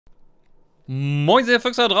Moin sehr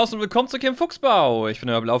Füchse da draußen und willkommen zu Kim Fuchsbau. Ich bin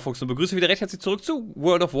der Blaufuchs und begrüße wieder recht herzlich zurück zu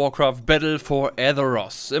World of Warcraft Battle for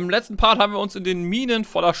Azeroth. Im letzten Part haben wir uns in den Minen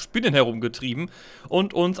voller Spinnen herumgetrieben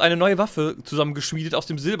und uns eine neue Waffe zusammengeschmiedet aus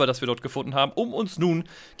dem Silber, das wir dort gefunden haben, um uns nun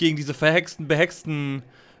gegen diese behexten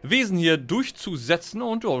Wesen hier durchzusetzen.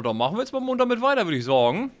 Und ja, da machen wir jetzt mal munter mit weiter, würde ich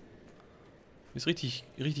sagen. Ist richtig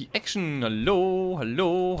Action. Hallo.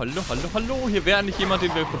 Hier wäre eigentlich jemand,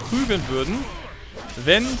 den wir verprügeln würden.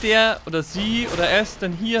 Wenn der oder sie oder es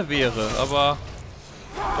denn hier wäre, aber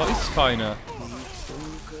da ist keiner.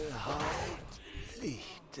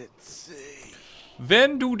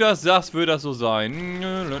 Wenn du das sagst, würde das so sein.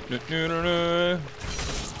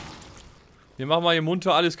 Wir machen mal hier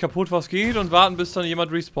munter alles kaputt, was geht und warten, bis dann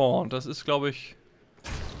jemand respawnt. Das ist, glaube ich,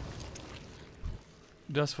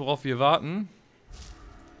 das, worauf wir warten.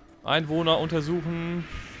 Einwohner untersuchen.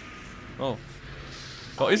 Oh.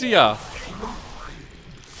 Da ist sie ja.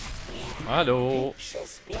 Hallo.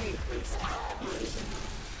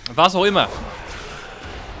 Was auch immer.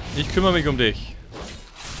 Ich kümmere mich um dich.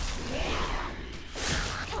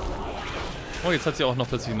 Oh, jetzt hat sie auch noch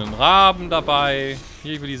plötzlich einen Raben dabei.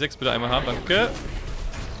 Hier, ich will die 6 bitte einmal haben, danke.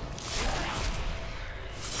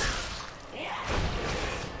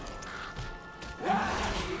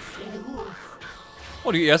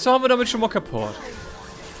 Oh, die erste haben wir damit schon mal kaputt.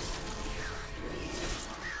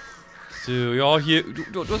 So, ja, hier,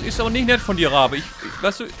 das ist aber nicht nett von dir, Rabe.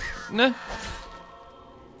 Weißt du, ne?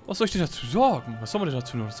 Was soll ich denn dazu sorgen? Was soll man denn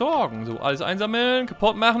dazu noch sorgen? So, alles einsammeln,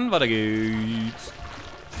 kaputt machen, weiter geht's.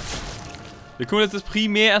 Wir kümmern uns jetzt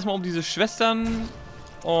primär erstmal um diese Schwestern.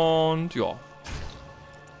 Und, ja.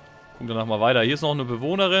 Gucken danach mal weiter. Hier ist noch eine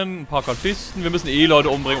Bewohnerin, ein paar Kultisten. Wir müssen eh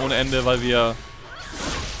Leute umbringen ohne Ende, weil wir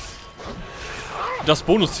das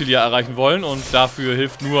Bonusziel ja erreichen wollen und dafür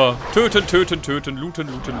hilft nur töten, looten,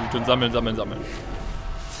 sammeln.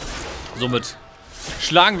 Somit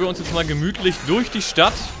schlagen wir uns jetzt mal gemütlich durch die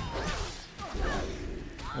Stadt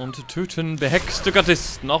und töten behexte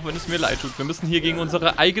Gardisten, auch wenn es mir leid tut. Wir müssen hier gegen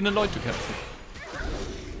unsere eigenen Leute kämpfen.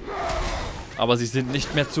 Aber sie sind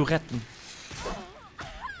nicht mehr zu retten.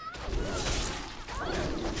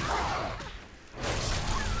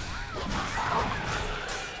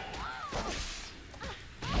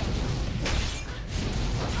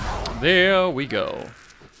 There we go.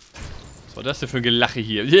 Was war das denn für ein Gelache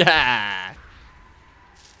hier? Ja! Yeah!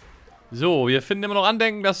 So, wir finden immer noch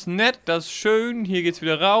Andenken. Das ist nett, das ist schön. Hier geht's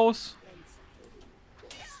wieder raus.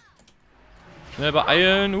 Schnell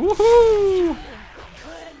beeilen. Wuhu!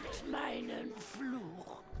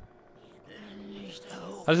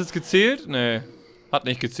 Hat es jetzt gezählt? Nee. Hat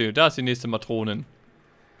nicht gezählt. Da ist die nächste Matronin.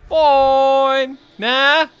 Moin!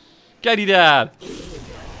 Na? Kandidat!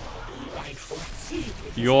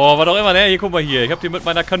 Jo, was auch immer, ne? Hier, guck mal hier. Ich hab dir mit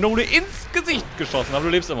meiner Kanone ins Gesicht geschossen. Aber du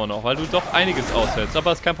lebst immer noch, weil du doch einiges aushältst.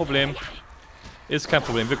 Aber ist kein Problem. Ist kein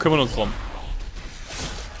Problem. Wir kümmern uns drum.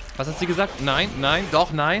 Was hat sie gesagt? Nein, nein,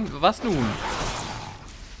 doch, nein. Was nun?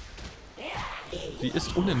 Sie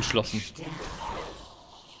ist unentschlossen.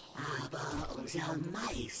 Aber unser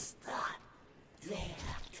Meister wird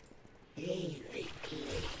ewiglich.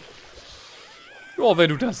 Jo, wenn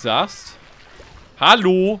du das sagst.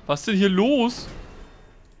 Hallo? Was ist denn hier los?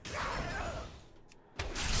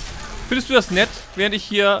 Findest du das nett, während ich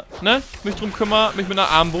hier, ne, mich drum kümmere, mich mit einer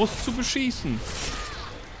Armbrust zu beschießen?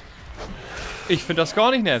 Ich finde das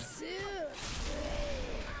gar nicht nett.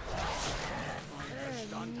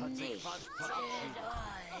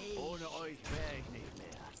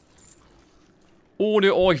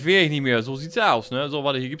 Ohne euch wäre ich nicht mehr. So sieht's aus, ne? So,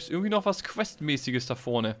 warte, hier gibt es irgendwie noch was Questmäßiges da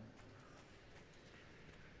vorne.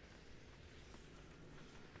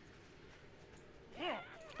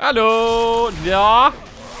 Hallo? Ja?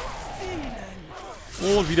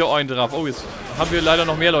 Oh, wieder ein drauf. Oh, jetzt haben wir leider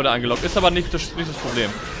noch mehr Leute angelockt. Ist aber nicht das Problem.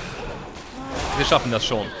 Wir schaffen das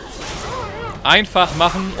schon. Einfach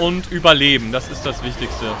machen und überleben. Das ist das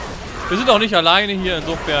Wichtigste. Wir sind auch nicht alleine hier,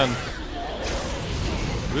 insofern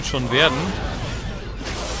wird schon werden.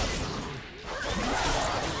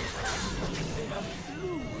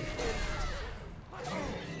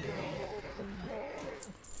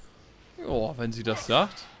 Oh, wenn sie das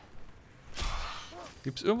sagt.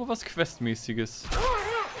 Gibt es irgendwo was Questmäßiges?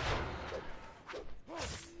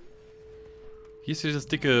 Hier ist wieder das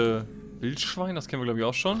dicke Wildschwein, das kennen wir glaube ich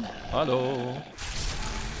auch schon. Hallo.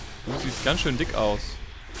 Du siehst ganz schön dick aus.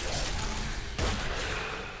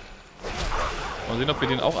 Mal sehen, ob wir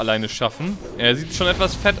den auch alleine schaffen. Er sieht schon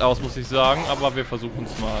etwas fett aus, muss ich sagen, aber wir versuchen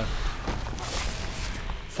es mal.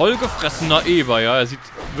 Vollgefressener Eber, ja. Er sieht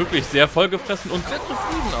wirklich sehr vollgefressen und sehr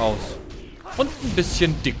zufrieden aus. Und ein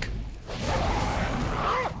bisschen dick.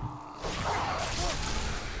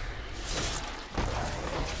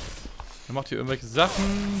 Er macht hier irgendwelche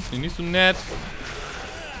Sachen. Finde ich nicht so nett.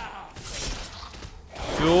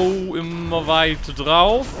 So, immer weiter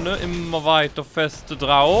drauf, ne? Immer weiter feste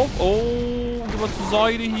drauf. Oh, gehen wir zur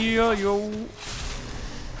Seite hier. Jo.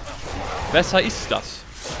 Besser ist das.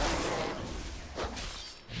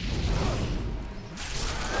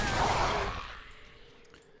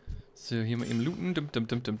 So, hier mal eben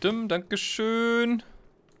looten. Dankeschön.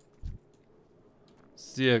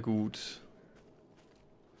 Sehr gut.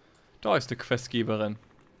 Da ist eine Questgeberin.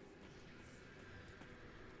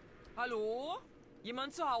 Hallo?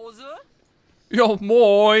 Jemand zu Hause? Ja,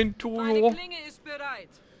 moin, Meine Tojo. Klinge ist bereit.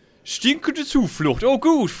 Stinkende Zuflucht. Oh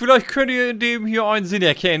gut, vielleicht könnt ihr in dem hier einen Sinn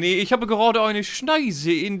erkennen. Ich habe gerade eine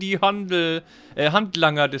Schneise in die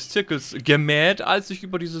Handlanger des Zirkels gemäht, als ich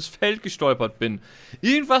über dieses Feld gestolpert bin.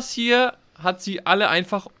 Irgendwas hier hat sie alle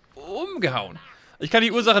einfach umgehauen. Ich kann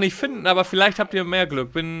die Ursache nicht finden, aber vielleicht habt ihr mehr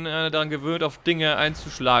Glück. Bin daran gewöhnt, auf Dinge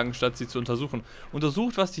einzuschlagen, statt sie zu untersuchen.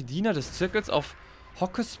 Untersucht, was die Diener des Zirkels auf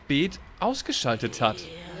Hockes Beet ausgeschaltet hat.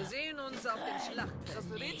 Wir sehen uns auf dem Schlacht. Das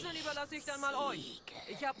Rätsel überlasse ich dann mal euch.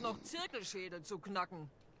 Ich habe noch Zirkelschädel zu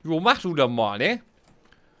knacken. Jo, mach du da mal, ne?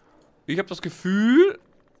 Ich habe das Gefühl,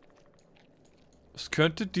 es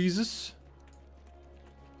könnte dieses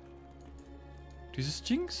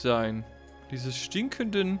Ding sein. Diese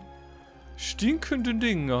stinkenden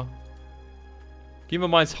Dinger. Gehen wir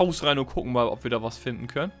mal ins Haus rein und gucken mal, ob wir da was finden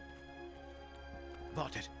können.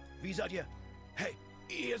 Wartet, wie seid ihr? Hey,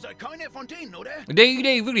 ihr seid keine von denen, oder?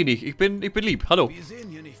 Nee, wirklich nicht. Ich bin lieb. Hallo. Wir sehen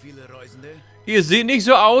hier nicht viele Reisende. Ihr seht nicht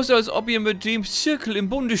so aus, als ob ihr mit dem Zirkel im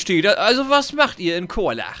Bunde steht. Also was macht ihr in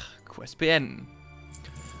Korlach? Quest beenden.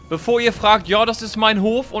 Bevor ihr fragt, ja, das ist mein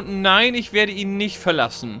Hof und nein, ich werde ihn nicht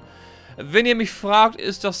verlassen. Wenn ihr mich fragt,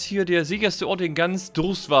 ist das hier der sicherste Ort in ganz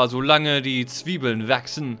Durst war, solange die Zwiebeln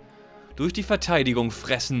wachsen. Durch die Verteidigung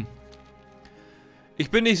fressen. Ich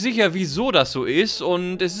bin nicht sicher, wieso das so ist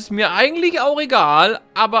und es ist mir eigentlich auch egal,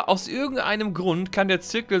 aber aus irgendeinem Grund kann der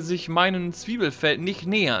Zirkel sich meinem Zwiebelfeld nicht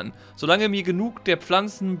nähern. Solange mir genug der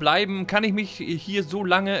Pflanzen bleiben, kann ich mich hier,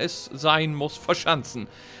 solange es sein muss, verschanzen.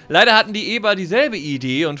 Leider hatten die Eber dieselbe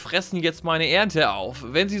Idee und fressen jetzt meine Ernte auf.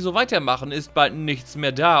 Wenn sie so weitermachen, ist bald nichts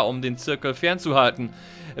mehr da, um den Zirkel fernzuhalten.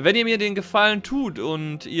 Wenn ihr mir den Gefallen tut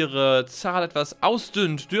und ihre Zahl etwas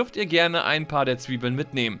ausdünnt, dürft ihr gerne ein paar der Zwiebeln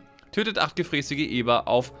mitnehmen. Tötet 8 gefräßige Eber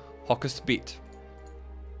auf Hockes Beet.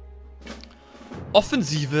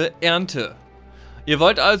 Offensive Ernte. Ihr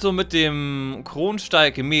wollt also mit dem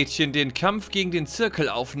Kronsteig-Mädchen den Kampf gegen den Zirkel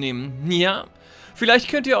aufnehmen. Ja? Vielleicht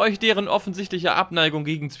könnt ihr euch deren offensichtliche Abneigung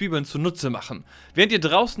gegen Zwiebeln zunutze machen. Während ihr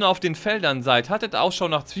draußen auf den Feldern seid, haltet Ausschau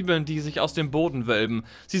nach Zwiebeln, die sich aus dem Boden wölben.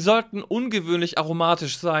 Sie sollten ungewöhnlich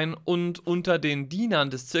aromatisch sein und unter den Dienern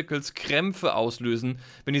des Zirkels Krämpfe auslösen,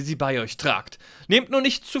 wenn ihr sie bei euch tragt. Nehmt nur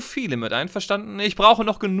nicht zu viele mit, einverstanden? Ich brauche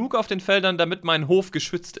noch genug auf den Feldern, damit mein Hof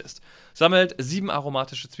geschützt ist. Sammelt 7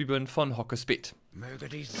 aromatische Zwiebeln von Hockes Beet. Möge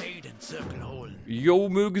die See den Zirkel holen. Jo,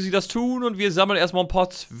 möge sie das tun und wir sammeln erstmal ein paar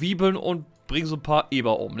Zwiebeln und bringen so ein paar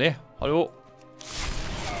Eber um, ne? Hallo?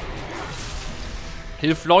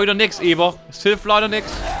 Hilft leider nix, Eber. Es hilft leider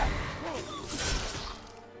nix.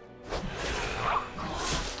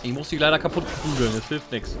 Ich muss die leider kaputt prügeln, es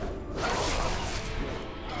hilft nix.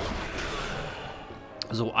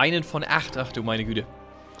 So, einen von 8. Ach du meine Güte.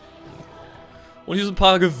 Und hier sind ein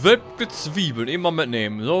paar gewölbte Zwiebeln. Immer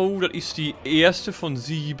mitnehmen. So, das ist die erste von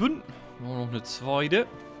 7. Noch eine zweite.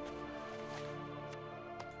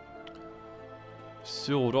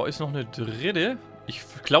 So, da ist noch eine dritte. Ich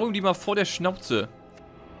klaue ihm die mal vor der Schnauze.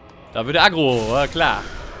 Da wird der Aggro, ja klar.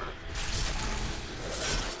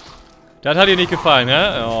 Das hat dir nicht gefallen, ne?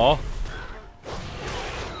 Ja.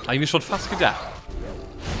 Habe ich mir schon fast gedacht.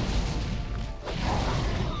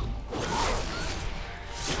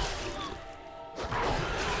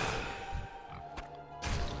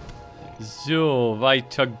 So,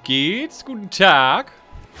 weiter geht's. Guten Tag.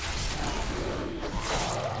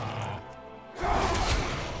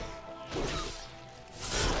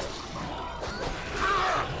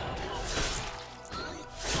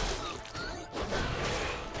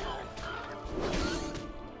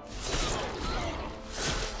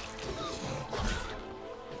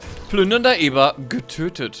 Plündernder Eber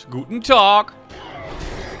getötet. Guten Tag.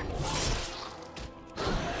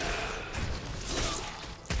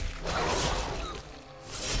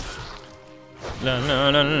 Das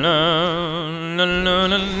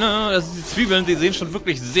sind die Zwiebeln, die sehen schon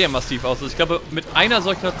wirklich sehr massiv aus. Also ich glaube, mit einer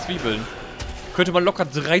solcher Zwiebeln könnte man locker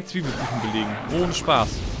 3 Zwiebelkuchen belegen. Ohne Spaß.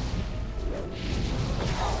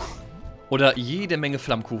 Oder jede Menge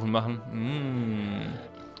Flammkuchen machen.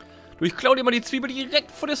 Du, ich klau dir mal die Zwiebel direkt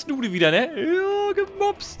vor der Snude wieder, ne? Ja,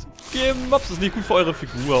 gemopst. Mops ist nicht gut für eure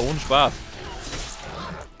Figur, ohne Spaß.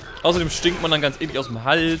 Außerdem stinkt man dann ganz eklig aus dem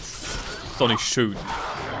Hals. Ist doch nicht schön.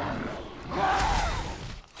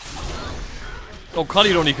 Oh, kann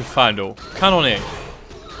dir doch nicht gefallen, du. Kann doch nicht.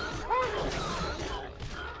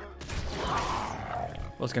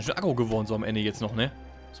 Du hast ganz schön aggro geworden so am Ende jetzt noch, ne?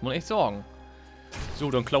 Muss man echt sagen.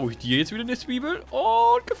 So, dann klaue ich dir jetzt wieder eine Zwiebel.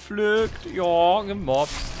 Und gepflückt. Ja,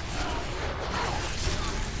 gemobst.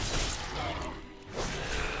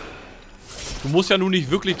 Du musst ja nun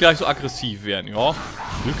nicht wirklich gleich so aggressiv werden, ja?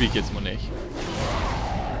 Wirklich jetzt mal nicht.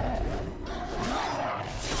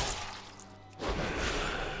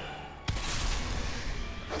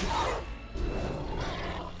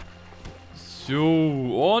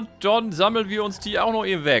 So, und dann sammeln wir uns die auch noch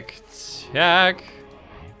eben weg. Zack.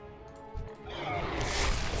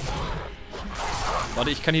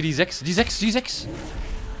 Warte, ich kann hier die 6. Die 6.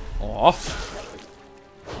 Oh.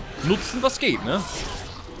 Nutzen, was geht, ne?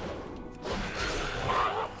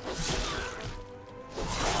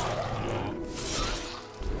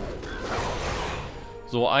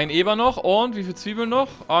 So, ein Eber noch. Und wie viele Zwiebeln noch?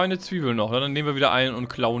 Eine Zwiebel noch. Ja, dann nehmen wir wieder einen und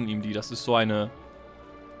klauen ihm die. Das ist so eine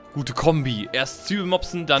gute Kombi. Erst Zwiebel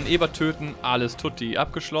mopsen, dann Eber töten. Alles tutti.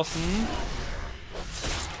 Abgeschlossen.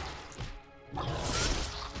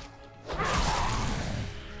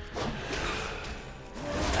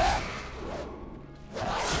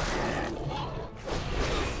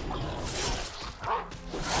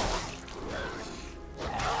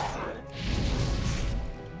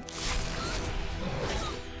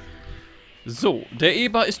 So, der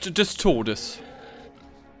Eber ist des Todes.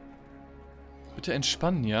 Bitte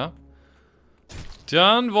entspannen, ja?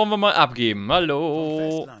 Dann wollen wir mal abgeben.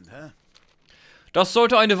 Hallo. Das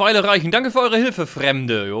sollte eine Weile reichen. Danke für eure Hilfe,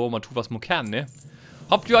 Fremde. Jo, man tut was man kann, ne?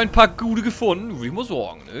 Habt ihr ein paar gute gefunden? Würde ich mal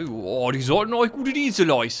sagen, ne? Oh, die sollten euch gute Dienste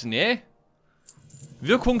leisten, ne?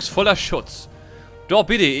 Wirkungsvoller Schutz. Doch,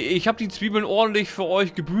 bitte, ich habe die Zwiebeln ordentlich für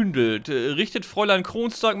euch gebündelt. Richtet Fräulein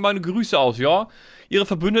Kronstag meine Grüße aus, ja? Ihre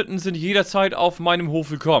Verbündeten sind jederzeit auf meinem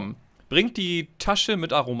Hof willkommen. Bringt die Tasche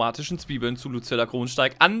mit aromatischen Zwiebeln zu Lucilla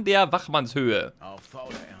Kronsteig an der Wachmannshöhe.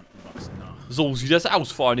 So sieht das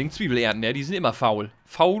aus, vor allen Dingen Zwiebelernten, ja? Die sind immer faul.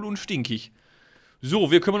 Faul und stinkig.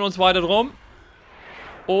 So, wir kümmern uns weiter drum.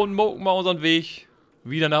 Und moken mal unseren Weg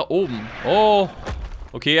wieder nach oben. Oh.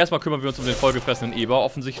 Okay, erstmal kümmern wir uns um den vollgefressenen Eber,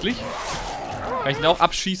 offensichtlich. Kann ich den auch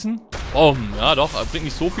abschießen? Oh, ja doch, bringt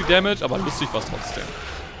nicht so viel Damage, aber lustig was trotzdem.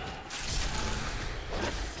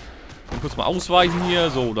 Kurz mal ausweichen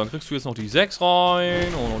hier. So, dann kriegst du jetzt noch die 6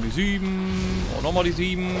 rein. Und noch die 7. Und nochmal die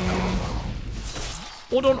 7.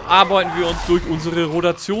 Und dann arbeiten wir uns durch unsere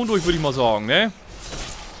Rotation durch, würde ich mal sagen, ne?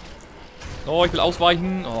 Oh, ich will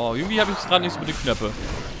ausweichen. Oh, irgendwie habe ich es gerade nicht so mit den Knöpfe.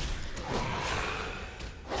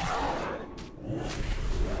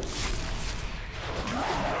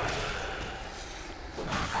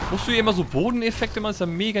 Musst du hier immer so Bodeneffekte machen? Das ist ja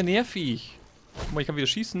mega nervig. Guck mal, ich kann wieder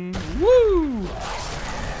schießen. Woo!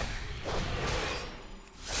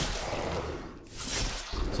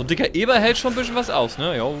 So ein dicker Eber hält schon ein bisschen was aus,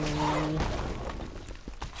 ne? Jo.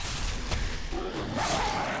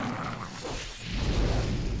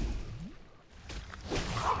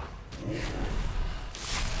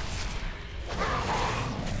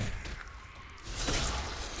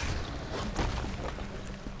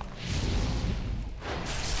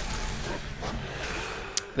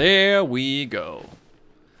 There we go.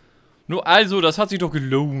 Nur also, das hat sich doch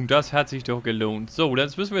gelohnt. Das hat sich doch gelohnt. So, dann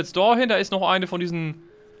müssen wir jetzt dahin. Da ist noch eine von diesen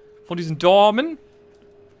Daumen,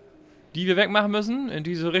 die wir wegmachen müssen. In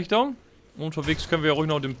diese Richtung. Unterwegs können wir ja ruhig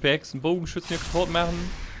noch den Packs, einen Bogenschützen hier kaputt machen.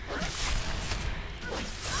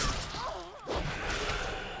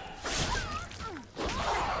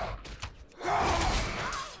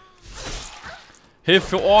 Hilft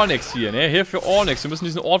für auch nix hier, ne? Hilft für auch nix. Wir müssen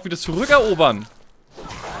diesen Ort wieder zurückerobern.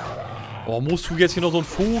 Oh, musst du jetzt hier noch so einen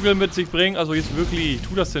Vogel mit sich bringen? Also jetzt wirklich,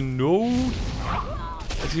 tut das denn Not?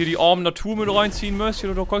 Dass ihr hier die armen Natur mit reinziehen müsst? Ihr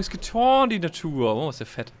habt doch gar nichts getan, die Natur. Oh, ist der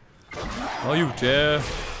fett. Na gut, der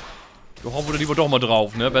hauen wir lieber doch mal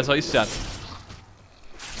drauf, ne? Besser ist das.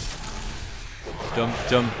 Dum,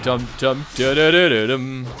 dum, dum, dum, da, da, da, da,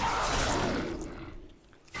 dum.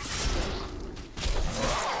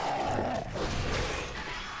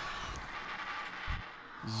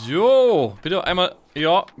 So, bitte einmal.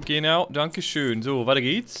 Ja, genau, dankeschön. So, weiter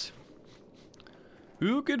geht's.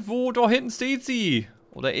 Irgendwo da hinten steht sie.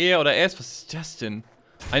 Oder er oder es. Was ist das denn?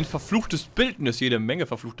 Ein verfluchtes Bildnis. Jede Menge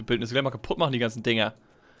verfluchte Bildnisse. Gleich mal kaputt machen, die ganzen Dinger.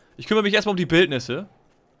 Ich kümmere mich erstmal um die Bildnisse.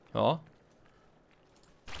 Ja.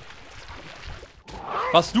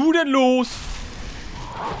 Was ist du denn los?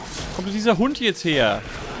 Kommt dieser Hund jetzt her?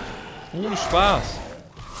 Ohne Spaß.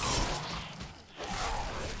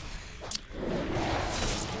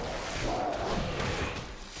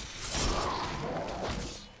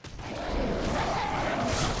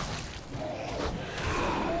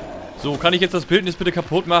 So, kann ich jetzt das Bildnis bitte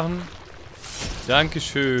kaputt machen?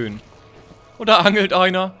 Dankeschön. Und da angelt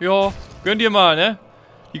einer. Ja, gönn dir mal, ne?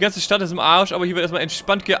 Die ganze Stadt ist im Arsch, aber hier wird erstmal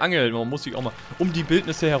entspannt geangelt. Man muss sich auch mal um die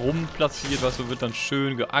Bildnisse herum platziert, weißt du, wird dann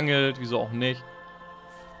schön geangelt. Wieso auch nicht?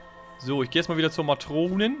 So, ich gehe jetzt mal wieder zur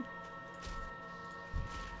Matronin.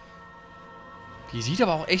 Die sieht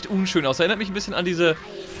aber auch echt unschön aus. Erinnert mich ein bisschen an diese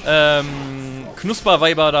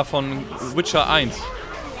Knusperweiber da von Witcher 1.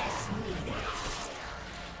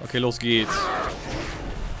 Okay, los geht's.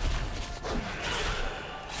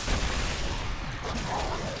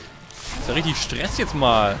 Ist ja richtig Stress jetzt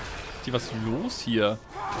mal. Ist hier was los hier?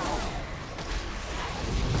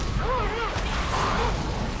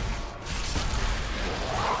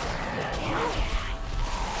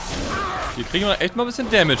 Hier kriegen wir echt mal ein bisschen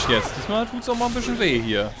Damage jetzt. Diesmal tut's auch mal ein bisschen weh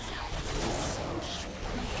hier.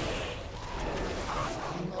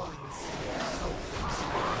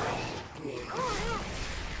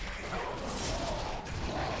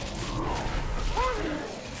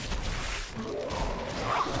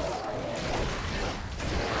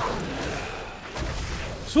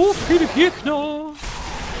 So viele Gegner!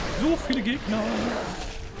 So viele Gegner!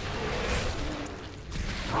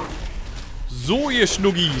 So, ihr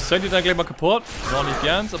Schnuggis, seid ihr dann gleich mal kaputt? Noch nicht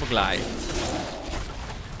ganz, aber gleich.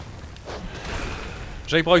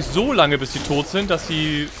 Wahrscheinlich brauche ich so lange, bis die tot sind, dass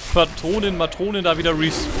die Matronin da wieder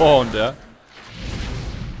respawnt, ja?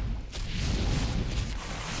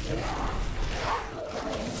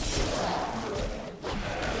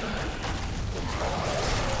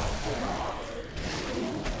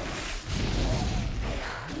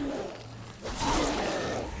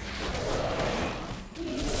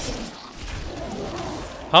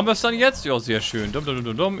 Haben wir es dann jetzt? Ja, sehr schön.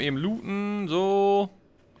 Eben looten. So.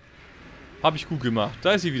 Habe ich gut gemacht.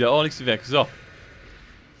 Da ist sie wieder. Oh, liegt sie weg. So.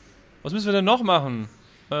 Was müssen wir denn noch machen?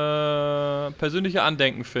 Persönliche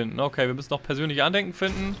Andenken finden. Okay, wir müssen noch persönliche Andenken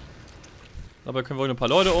finden. Dabei können wir ein paar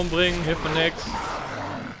Leute umbringen. Hilft mir nix.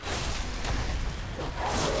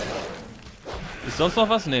 Ist sonst noch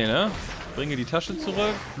was? Nee, ne? Bringe die Tasche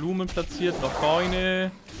zurück. Blumen platziert. Noch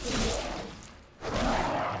keine.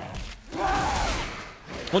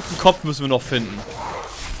 Und einen Kopf müssen wir noch finden.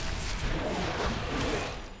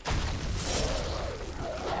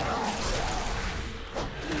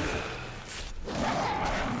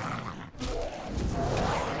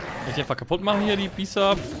 Ich einfach kaputt machen hier, die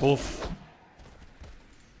Biester. Puff.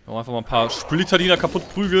 Einfach mal ein paar Splitterdiener kaputt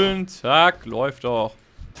prügeln. Zack, läuft doch.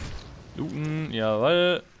 Looten,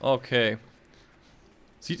 jawohl. Okay.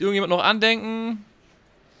 Sieht irgendjemand noch Andenken?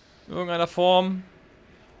 In irgendeiner Form?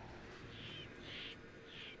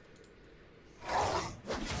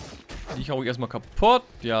 Die hau ich erstmal kaputt.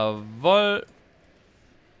 Jawohl.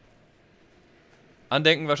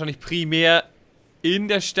 Andenken wahrscheinlich primär in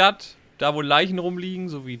der Stadt. Da, wo Leichen rumliegen.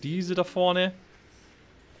 So wie diese da vorne.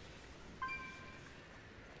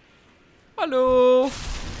 Hallo.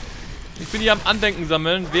 Ich bin hier am Andenken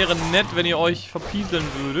sammeln. Wäre nett, wenn ihr euch verpieseln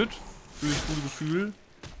würdet. Für das gute Gefühl.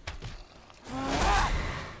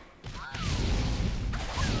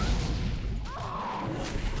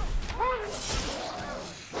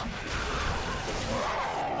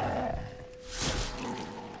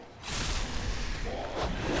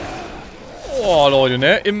 Oh, Leute,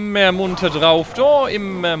 ne? Immer munter drauf. Oh,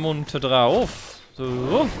 immer munter drauf.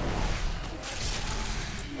 So.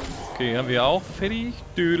 Okay, haben wir auch fertig.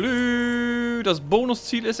 Das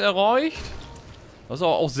Bonusziel ist erreicht. Das ist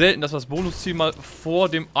aber auch selten, dass das Bonusziel mal vor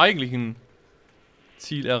dem eigentlichen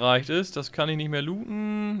Ziel erreicht ist. Das kann ich nicht mehr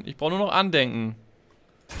looten. Ich brauche nur noch Andenken.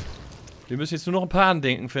 Wir müssen jetzt nur noch ein paar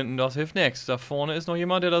Andenken finden. Das hilft nichts. Da vorne ist noch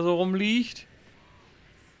jemand, der da so rumliegt.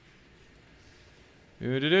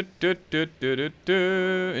 In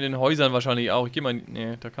den Häusern wahrscheinlich auch. Ich gehe mal.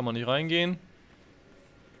 Ne, da kann man nicht reingehen.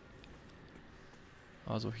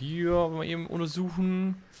 Also hier mal eben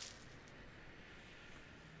untersuchen.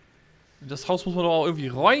 In das Haus muss man doch auch irgendwie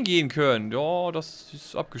reingehen können. Ja, das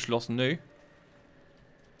ist abgeschlossen, ne?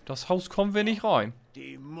 Das Haus kommen wir nicht rein.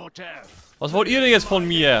 Die Mutter. Was wollt ihr denn jetzt von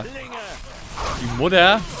mir? Die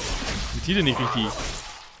Mutter? Die Titel nicht richtig.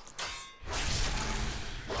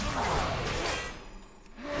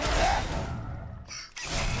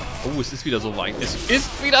 Oh, es ist wieder so weit. Es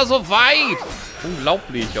ist wieder so weit.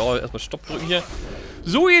 Unglaublich. Ja, erstmal Stopp drücken hier.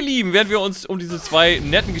 So, ihr Lieben, werden wir uns um diese zwei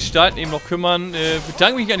netten Gestalten eben noch kümmern.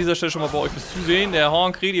 Bedanke mich an dieser Stelle schon mal bei euch fürs Zusehen. Der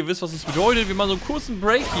Hornkret, ihr wisst, was es bedeutet. Wir machen so einen kurzen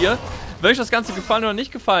Break hier. Wenn euch das Ganze gefallen oder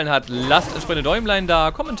nicht gefallen hat, lasst entsprechende Däumlein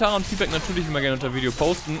da. Kommentare und Feedback natürlich immer gerne unter dem Video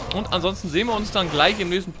posten. Und ansonsten sehen wir uns dann gleich im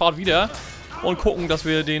nächsten Part wieder und gucken, dass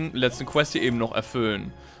wir den letzten Quest hier eben noch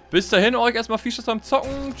erfüllen. Bis dahin, euch erstmal viel Spaß beim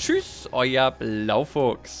Zocken. Tschüss, euer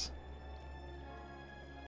Blaufuchs.